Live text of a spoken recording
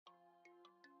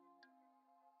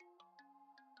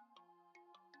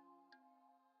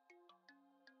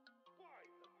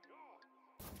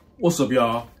What's up,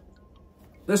 y'all?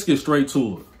 Let's get straight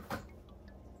to it.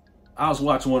 I was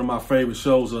watching one of my favorite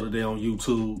shows the other day on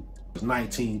YouTube. It's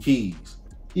 19 Keys.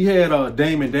 He had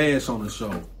Damon Dash on the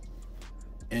show.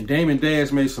 And Damon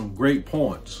Dash made some great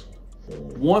points.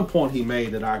 One point he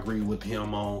made that I agree with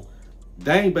him on,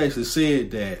 Dame basically said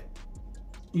that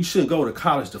you shouldn't go to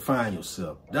college to find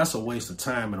yourself. That's a waste of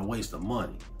time and a waste of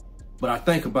money. But I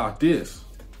think about this.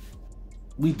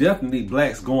 We definitely need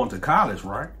blacks going to college,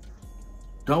 right?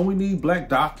 Don't we need black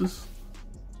doctors?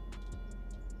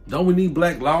 Don't we need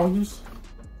black lawyers?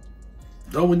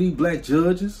 Don't we need black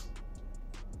judges?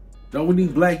 Don't we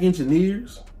need black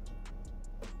engineers?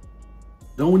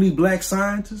 Don't we need black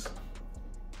scientists?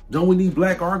 Don't we need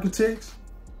black architects?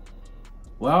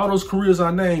 Well, all those careers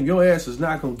I named, your ass is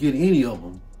not going to get any of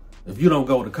them if you don't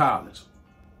go to college.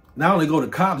 Not only go to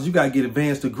college, you got to get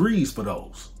advanced degrees for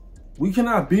those. We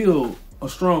cannot build a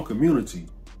strong community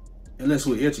unless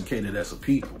we're educated as a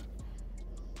people.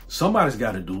 Somebody's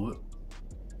got to do it.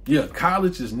 Yeah,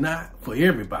 college is not for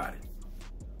everybody.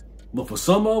 But for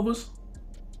some of us,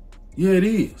 yeah, it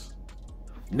is.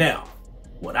 Now,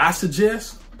 what I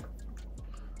suggest,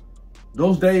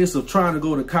 those days of trying to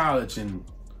go to college and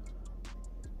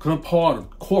become part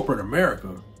of corporate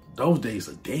America, those days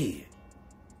are dead.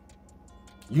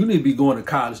 You need to be going to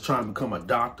college trying to become a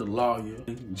doctor, lawyer,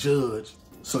 judge,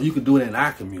 so you can do it in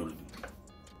our community.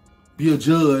 Be a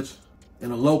judge in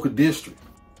a local district.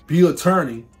 Be an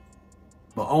attorney,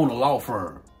 but own a law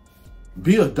firm.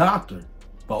 Be a doctor,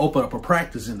 but open up a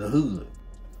practice in the hood.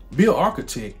 Be an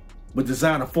architect, but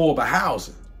design affordable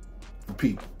housing for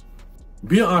people.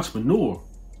 Be an entrepreneur,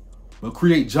 but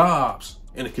create jobs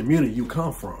in the community you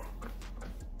come from.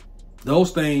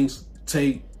 Those things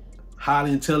take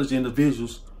highly intelligent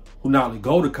individuals who not only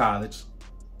go to college,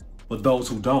 but those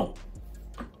who don't.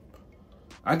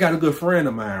 I got a good friend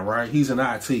of mine, right? He's in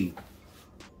IT.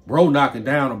 Bro knocking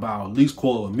down about at least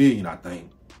 $250,000, I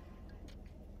think.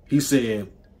 He said,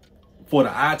 for the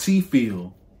IT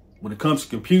field, when it comes to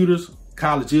computers,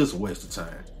 college is a waste of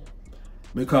time.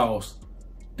 Because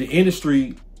the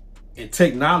industry and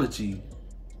technology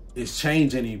is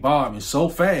changing and evolving so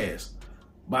fast.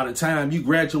 By the time you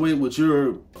graduate with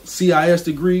your CIS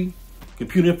degree,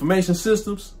 computer information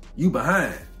systems, you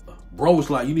behind. Bro,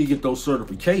 it's like you need to get those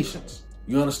certifications.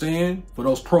 You understand? For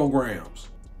those programs.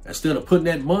 Instead of putting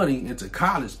that money into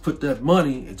college, put that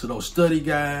money into those study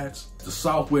guides, the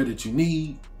software that you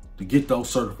need to get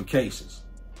those certifications.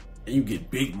 And you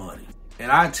get big money.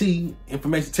 And IT,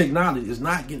 information technology, is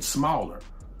not getting smaller.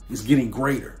 It's getting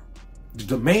greater. The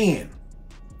demand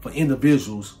for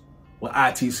individuals with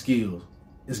IT skills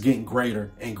is getting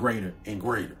greater and greater and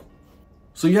greater.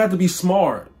 So you have to be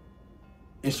smart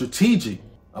and strategic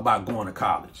about going to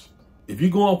college. If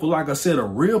you're going for, like I said, a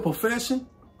real profession,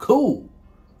 cool.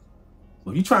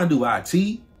 But if you're trying to do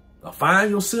IT or find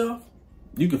yourself,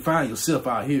 you can find yourself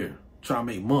out here trying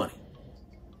to make money.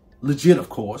 Legit, of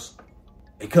course,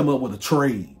 and come up with a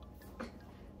trade.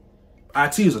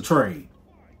 IT is a trade.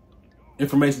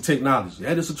 Information technology,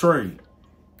 that is a trade.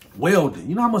 Welding,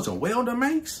 you know how much a welder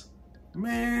makes?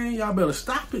 Man, y'all better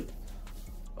stop it.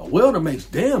 A welder makes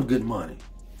damn good money.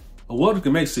 A welder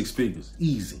can make 6 figures,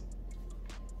 easy.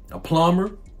 A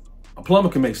plumber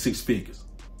can make 6 figures,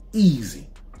 easy.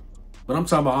 But I'm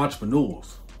talking about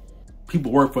entrepreneurs.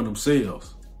 People work for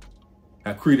themselves,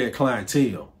 have created that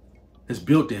clientele, has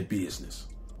built that business.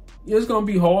 Yeah, it's gonna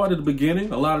be hard at the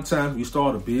beginning. A lot of times when you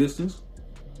start a business,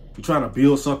 you're trying to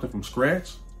build something from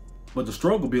scratch, but the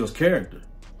struggle builds character.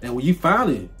 And when you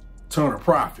finally turn a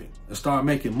profit and start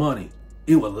making money,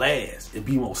 it will last and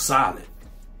be more solid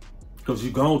because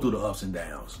you've gone through the ups and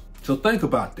downs. So think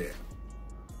about that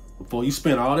before you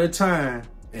spend all that time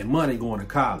and money going to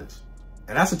college.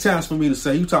 And that's a chance for me to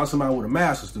say, you talk to somebody with a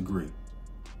master's degree.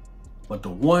 But the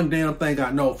one damn thing I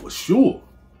know for sure,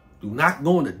 do not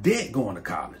go into debt going to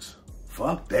college.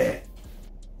 Fuck that.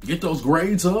 Get those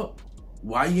grades up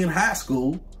while you're in high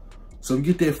school so you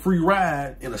get that free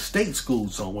ride in a state school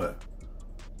somewhere.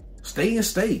 Stay in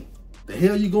state. The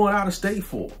hell you going out of state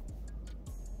for?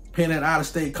 Paying that out of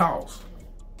state cost.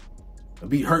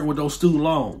 And be hurting with those student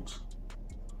loans.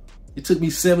 It took me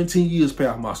 17 years to pay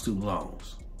off my student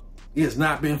loans. It has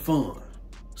not been fun.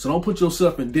 So don't put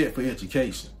yourself in debt for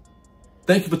education.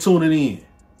 Thank you for tuning in.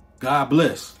 God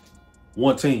bless.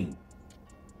 One team.